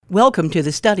Welcome to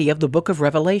the study of the Book of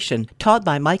Revelation, taught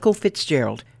by Michael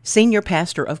Fitzgerald, Senior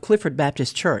Pastor of Clifford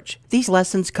Baptist Church. These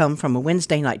lessons come from a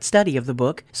Wednesday night study of the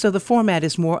book, so the format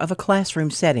is more of a classroom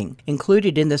setting.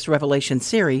 Included in this Revelation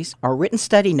series are written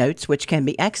study notes which can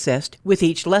be accessed with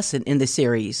each lesson in the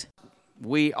series.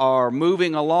 We are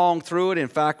moving along through it. In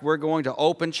fact, we're going to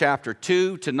open chapter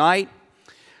 2 tonight.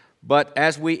 But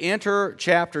as we enter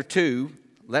chapter 2,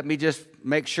 let me just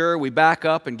make sure we back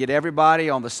up and get everybody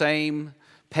on the same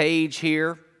page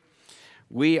here.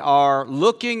 We are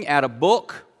looking at a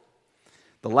book,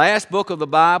 the last book of the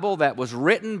Bible that was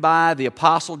written by the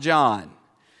Apostle John.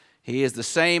 He is the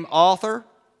same author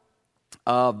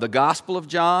of the Gospel of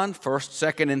John,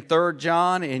 1st, 2nd, and 3rd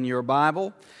John in your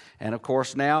Bible. And of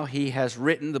course now he has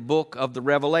written the book of the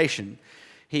Revelation.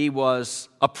 He was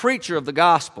a preacher of the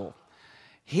gospel.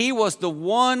 He was the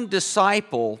one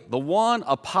disciple, the one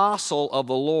apostle of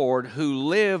the Lord who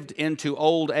lived into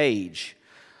old age.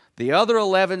 The other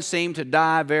 11 seemed to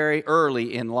die very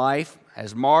early in life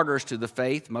as martyrs to the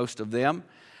faith, most of them.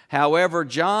 However,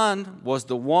 John was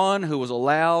the one who was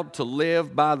allowed to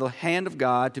live by the hand of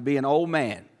God to be an old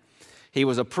man. He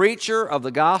was a preacher of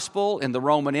the gospel in the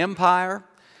Roman Empire.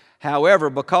 However,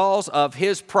 because of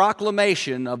his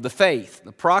proclamation of the faith,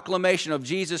 the proclamation of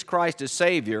Jesus Christ as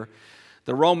Savior,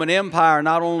 the Roman Empire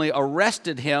not only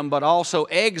arrested him, but also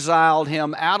exiled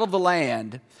him out of the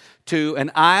land to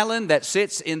an island that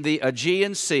sits in the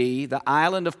Aegean Sea, the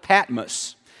island of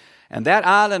Patmos. And that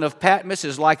island of Patmos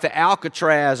is like the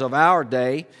Alcatraz of our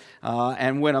day.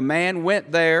 And when a man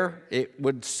went there, it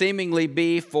would seemingly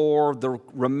be for the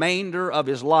remainder of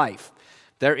his life.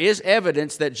 There is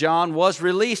evidence that John was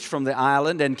released from the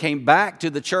island and came back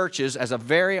to the churches as a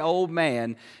very old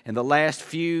man in the last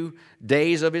few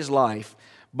days of his life.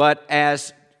 But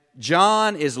as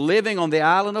John is living on the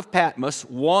island of Patmos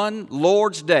one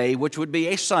Lord's Day, which would be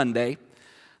a Sunday,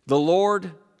 the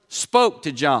Lord spoke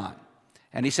to John.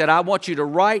 And he said, I want you to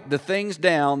write the things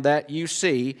down that you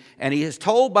see. And he is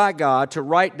told by God to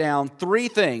write down 3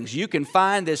 things. You can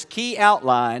find this key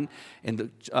outline in the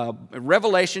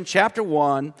Revelation chapter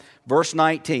 1, verse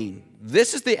 19.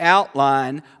 This is the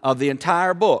outline of the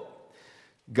entire book.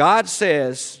 God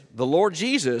says, the Lord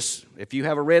Jesus, if you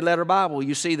have a red letter Bible,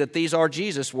 you see that these are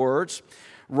Jesus' words.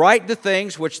 Write the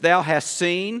things which thou hast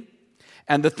seen,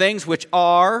 and the things which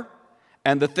are,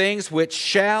 and the things which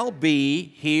shall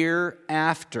be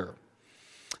hereafter.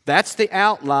 That's the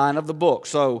outline of the book.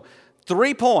 So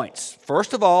 3 points.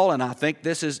 First of all, and I think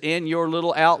this is in your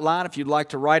little outline if you'd like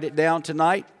to write it down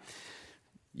tonight,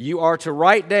 you are to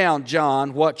write down,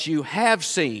 John, what you have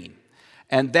seen.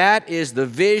 And that is the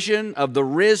vision of the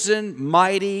risen,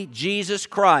 mighty Jesus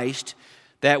Christ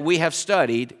that we have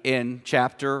studied in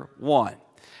chapter 1.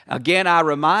 Again, I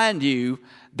remind you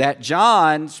that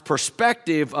John's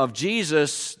perspective of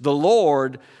Jesus, the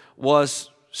Lord, was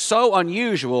so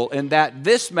unusual in that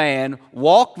this man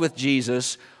walked with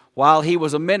Jesus while he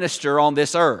was a minister on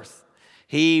this earth.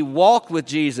 He walked with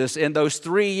Jesus in those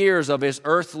 3 years of his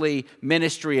earthly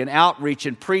ministry and outreach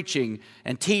and preaching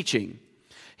and teaching.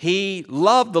 He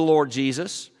loved the Lord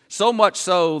Jesus, so much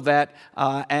so that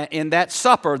in that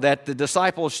supper that the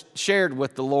disciples shared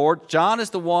with the Lord, John is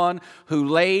the one who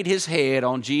laid his head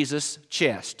on Jesus'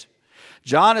 chest.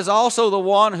 John is also the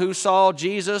one who saw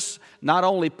Jesus not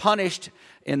only punished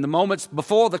in the moments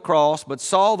before the cross, but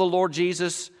saw the Lord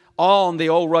Jesus on the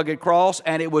old rugged cross,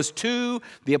 and it was to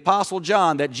the Apostle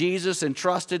John that Jesus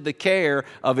entrusted the care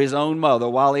of his own mother.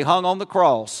 While he hung on the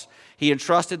cross, he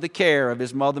entrusted the care of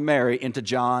his mother Mary into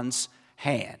John's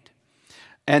hand.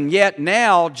 And yet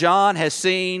now John has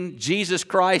seen Jesus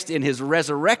Christ in his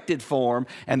resurrected form,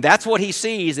 and that's what he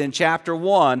sees in chapter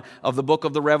 1 of the book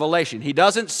of the Revelation. He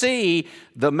doesn't see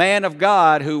the man of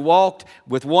God who walked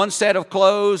with one set of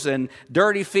clothes and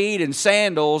dirty feet and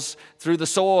sandals through the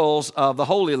soils of the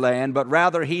Holy Land, but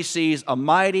rather he sees a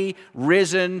mighty,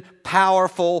 risen,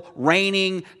 powerful,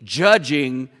 reigning,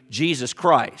 judging Jesus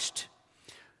Christ.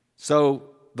 So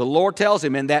the Lord tells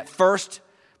him in that first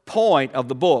point of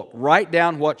the book, write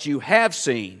down what you have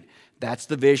seen. That's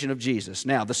the vision of Jesus.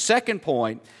 Now, the second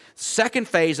point, second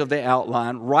phase of the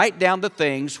outline, write down the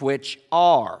things which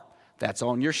are. That's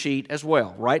on your sheet as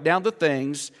well. Write down the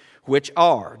things which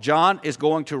are. John is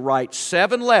going to write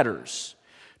 7 letters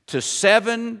to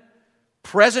 7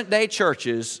 present-day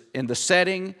churches in the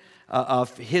setting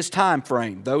of his time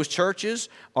frame. Those churches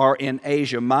are in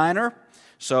Asia Minor.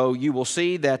 So you will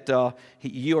see that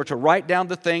you are to write down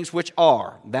the things which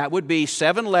are. That would be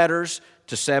 7 letters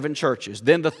to 7 churches.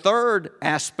 Then the third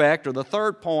aspect or the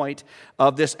third point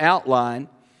of this outline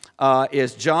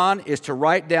is John is to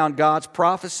write down God's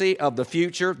prophecy of the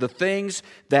future, the things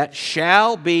that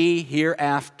shall be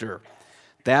hereafter.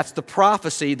 That's the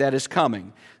prophecy that is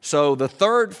coming. So the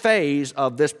third phase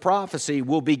of this prophecy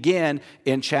will begin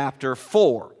in chapter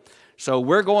 4. So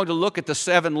we're going to look at the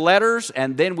 7 letters,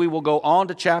 and then we will go on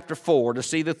to chapter 4 to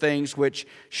see the things which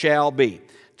shall be.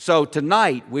 So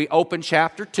tonight we open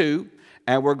chapter 2,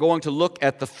 and we're going to look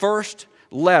at the first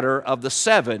letter of the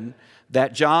 7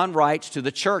 that John writes to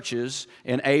the churches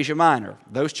in Asia Minor.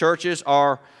 Those churches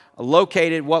are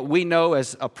located what we know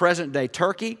as a present-day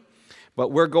Turkey, but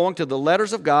we're going to the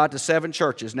letters of God to 7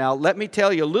 churches. Now, let me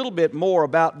tell you a little bit more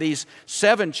about these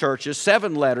 7 churches,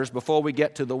 7 letters, before we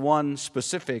get to the one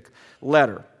specific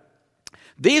letter.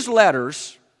 These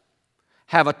letters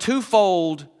have a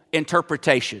twofold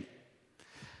interpretation.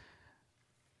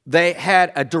 They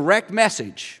had a direct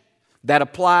message that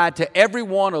applied to every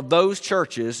one of those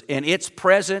churches in its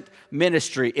present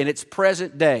ministry, in its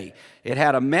present day. It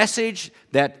had a message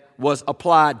that was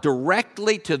applied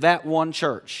directly to that one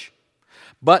church.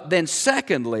 But then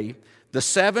secondly, the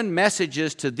 7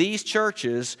 messages to these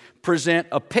churches present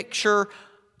a picture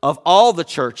of all the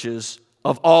churches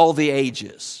of all the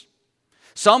ages.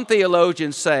 Some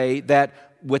theologians say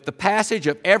that with the passage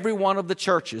of every one of the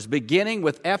churches, beginning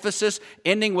with Ephesus,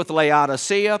 ending with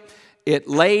Laodicea, it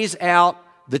lays out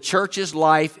the church's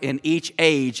life in each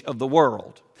age of the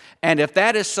world. And if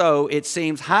that is so, it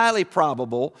seems highly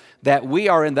probable that we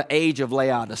are in the age of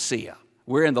Laodicea.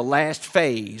 We're in the last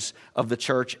phase of the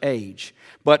church age.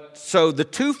 But so the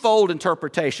twofold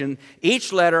interpretation,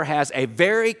 each letter has a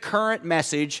very current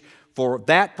message for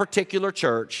that particular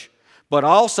church, but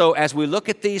also as we look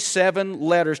at these 7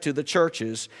 letters to the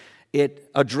churches, it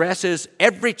addresses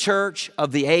every church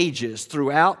of the ages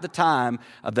throughout the time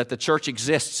that the church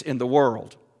exists in the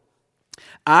world.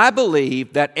 I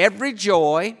believe that every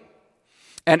joy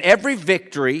and every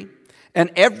victory and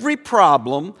every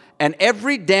problem and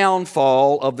every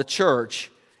downfall of the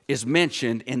church is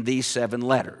mentioned in these 7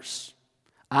 letters.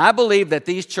 I believe that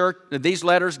these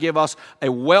letters give us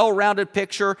a well-rounded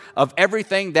picture of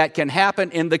everything that can happen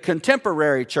in the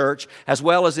contemporary church as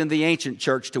well as in the ancient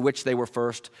church to which they were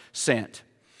first sent.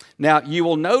 Now, you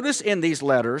will notice in these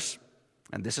letters,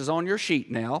 and this is on your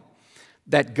sheet now,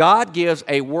 that God gives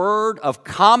a word of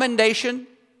commendation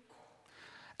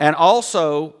and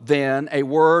also then a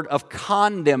word of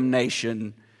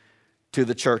condemnation to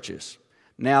the churches.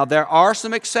 Now, there are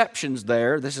some exceptions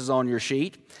there. This is on your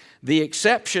sheet. The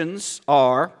exceptions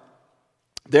are,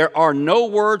 there are no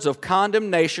words of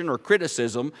condemnation or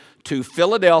criticism to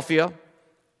Philadelphia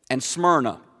and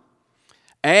Smyrna.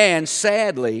 And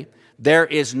sadly, there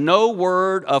is no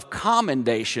word of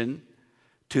commendation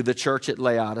to the church at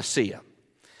Laodicea.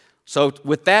 So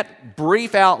with that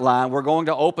brief outline, we're going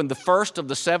to open the first of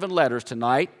the 7 letters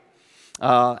tonight.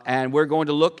 And we're going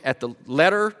to look at the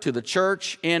letter to the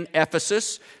church in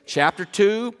Ephesus, chapter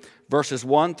 2, verses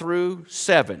 1 through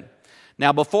 7.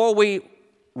 Now, before we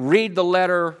read the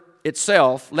letter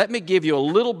itself, let me give you a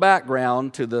little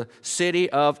background to the city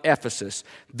of Ephesus.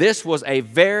 This was a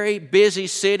very busy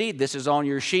city. This is on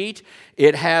your sheet.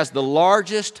 It has the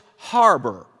largest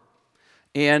harbor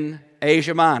in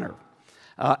Asia Minor.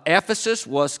 Ephesus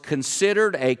was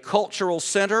considered a cultural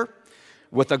center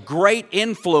with a great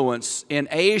influence in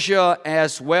Asia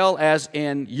as well as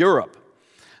in Europe.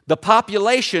 The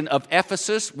population of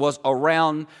Ephesus was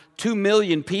around 2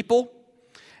 million people,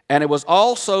 and it was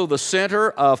also the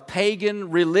center of pagan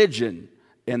religion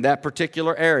in that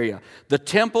particular area. The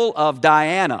Temple of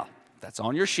Diana, that's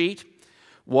on your sheet,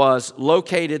 was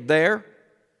located there.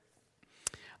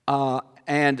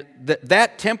 And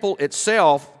that temple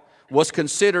itself was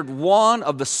considered one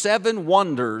of the 7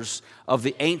 wonders of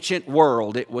the ancient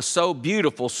world. It was so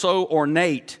beautiful, so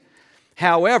ornate.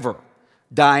 However,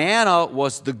 Diana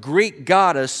was the Greek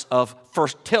goddess of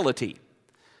fertility,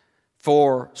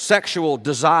 for sexual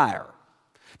desire.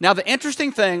 Now, the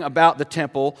interesting thing about the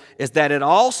temple is that it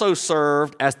also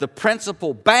served as the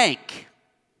principal bank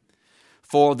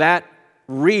for that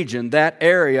region, that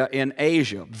area in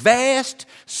Asia. Vast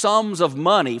sums of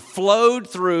money flowed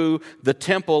through the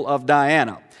temple of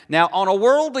Diana. Now, on a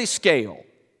worldly scale,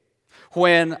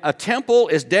 when a temple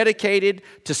is dedicated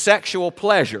to sexual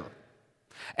pleasure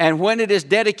and when it is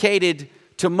dedicated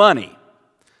to money,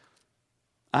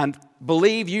 I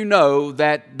believe you know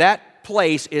that that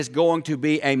place is going to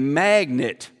be a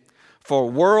magnet for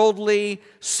worldly,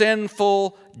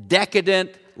 sinful,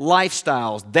 decadent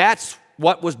lifestyles. That's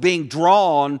what was being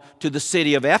drawn to the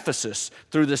city of Ephesus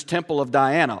through this temple of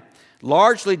Diana.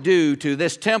 Largely due to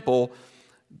this temple,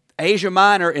 Asia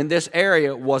Minor in this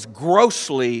area was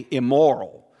grossly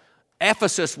immoral.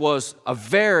 Ephesus was a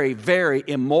very, very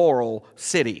immoral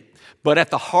city. But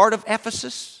at the heart of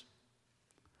Ephesus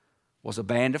was a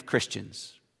band of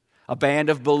Christians, a band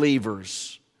of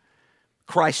believers,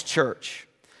 Christ Church.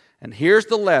 And here's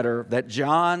the letter that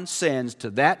John sends to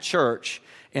that church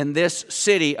in this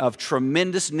city of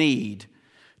tremendous need,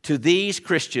 to these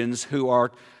Christians who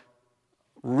are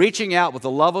reaching out with the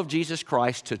love of Jesus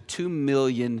Christ to 2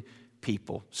 million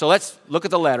people. So let's look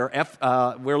at the letter.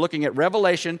 We're looking at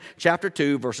Revelation chapter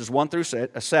 2, verses 1 through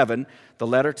 7, the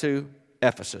letter to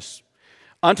Ephesus.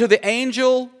 Unto the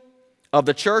angel of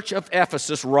the church of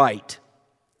Ephesus write,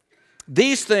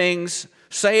 These things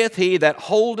saith he that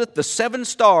holdeth the 7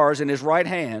 stars in his right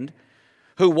hand,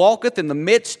 who walketh in the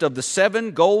midst of the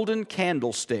 7 golden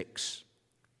candlesticks.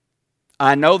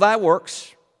 I know thy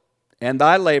works, and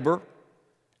thy labor,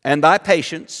 and thy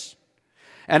patience,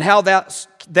 and how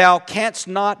thou canst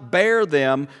not bear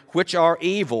them which are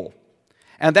evil.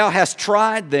 And thou hast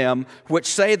tried them which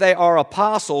say they are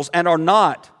apostles, and are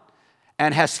not,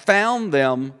 and hast found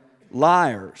them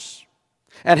liars.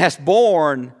 And hast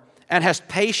borne, and hast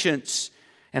patience,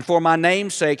 and for my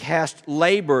name's sake hast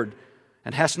labored,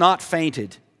 and hast not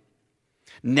fainted.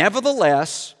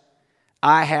 Nevertheless,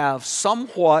 I have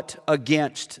somewhat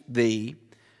against thee,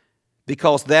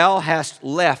 because thou hast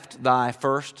left thy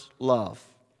first love.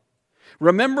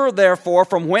 Remember therefore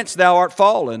from whence thou art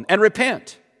fallen, and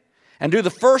repent, and do the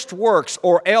first works,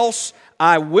 or else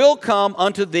I will come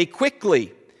unto thee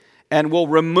quickly, and will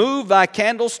remove thy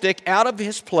candlestick out of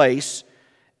his place,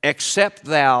 except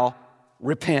thou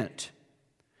repent.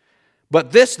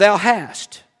 But this thou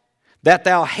hast, that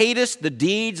thou hatest the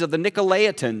deeds of the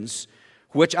Nicolaitans,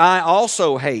 which I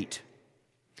also hate.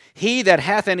 He that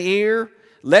hath an ear,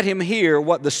 let him hear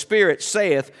what the Spirit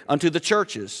saith unto the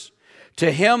churches.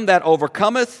 To him that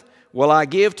overcometh will I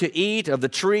give to eat of the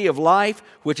tree of life,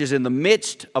 which is in the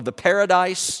midst of the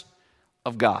paradise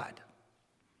of God.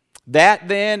 That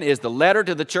then is the letter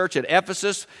to the church at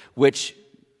Ephesus, which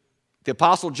the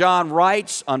Apostle John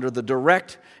writes under the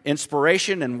direct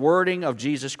inspiration and wording of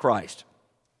Jesus Christ.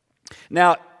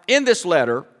 Now, in this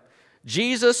letter,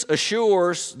 Jesus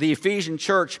assures the Ephesian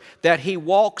church that he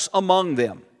walks among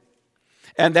them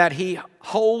and that he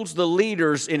holds the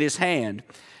leaders in his hand.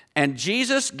 And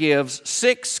Jesus gives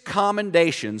 6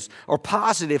 commendations or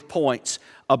positive points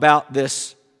about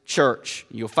this church.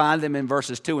 You'll find them in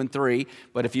verses 2 and 3,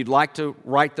 but if you'd like to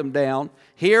write them down,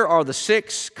 here are the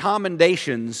 6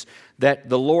 commendations that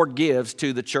the Lord gives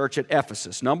to the church at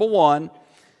Ephesus. Number 1,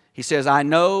 he says, I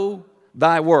know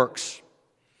thy works.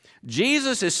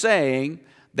 Jesus is saying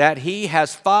that he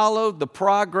has followed the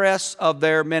progress of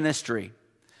their ministry.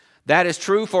 That is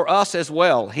true for us as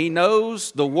well. He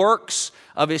knows the works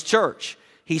of his church.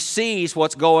 He sees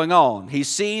what's going on. He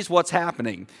sees what's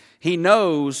happening. He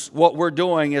knows what we're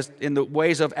doing in the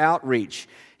ways of outreach.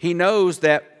 He knows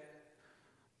that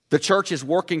the church is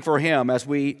working for him. As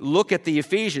we look at the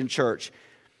Ephesian church,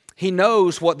 he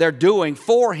knows what they're doing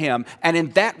for him. And in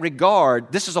that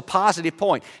regard, this is a positive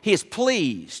point. He is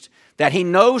pleased that he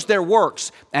knows their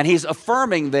works, and he's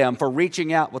affirming them for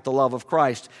reaching out with the love of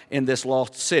Christ in this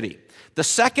lost city. The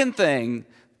second thing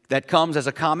that comes as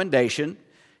a commendation,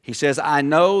 he says, I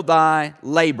know thy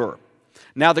labor.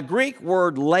 Now, the Greek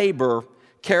word labor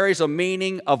carries a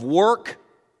meaning of work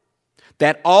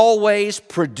that always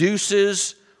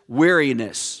produces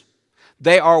weariness.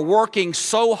 They are working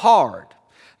so hard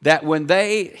that when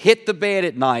they hit the bed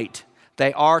at night,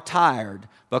 they are tired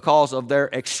because of their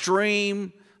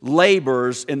extreme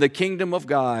labors in the kingdom of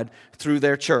God through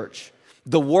their church.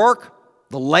 The work,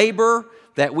 the labor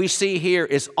that we see here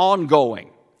is ongoing.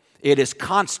 It is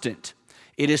constant.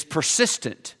 It is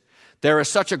persistent. There is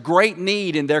such a great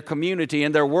need in their community,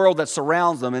 in their world that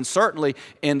surrounds them, and certainly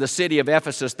in the city of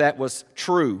Ephesus that was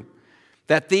true,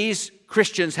 that these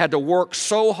Christians had to work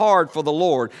so hard for the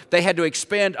Lord. They had to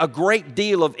expend a great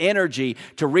deal of energy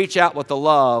to reach out with the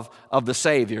love of the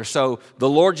Savior. So the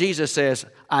Lord Jesus says,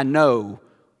 I know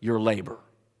your labor.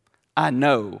 I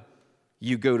know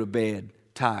you go to bed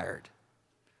tired.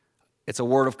 It's a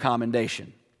word of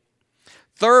commendation.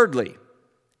 Thirdly,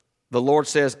 the Lord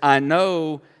says, I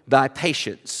know thy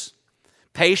patience.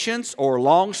 Patience or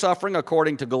long-suffering,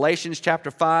 according to Galatians chapter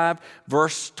 5,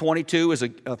 verse 22, is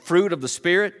a fruit of the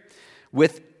Spirit.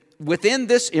 Within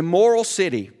this immoral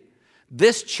city,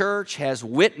 this church has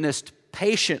witnessed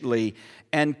patiently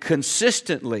and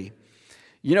consistently.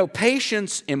 You know,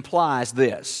 patience implies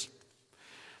this.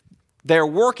 They're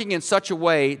working in such a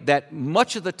way that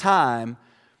much of the time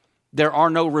there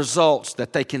are no results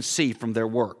that they can see from their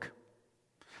work.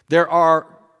 There are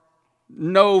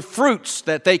no fruits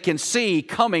that they can see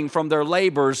coming from their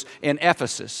labors in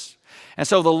Ephesus. And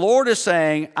so the Lord is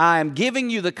saying, I am giving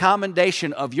you the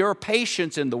commendation of your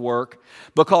patience in the work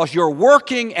because you're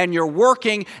working,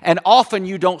 and often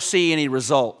you don't see any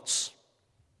results.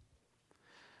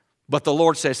 But the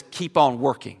Lord says, keep on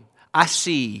working. I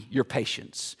see your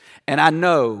patience, and I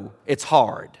know it's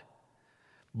hard,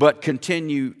 but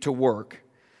continue to work.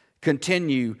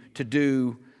 Continue to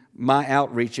do my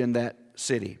outreach in that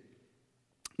city.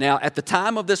 Now, at the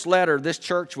time of this letter, this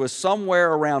church was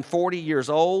somewhere around 40 years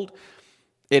old.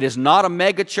 It is not a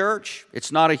mega church.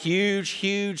 It's not a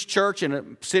huge church in a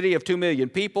city of 2 million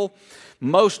people.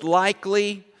 Most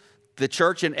likely, the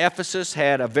church in Ephesus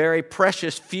had a very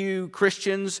precious few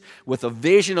Christians with a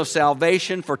vision of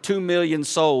salvation for 2 million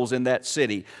souls in that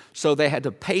city. So they had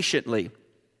to patiently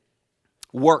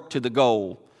work to the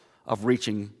goal of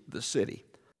reaching the city.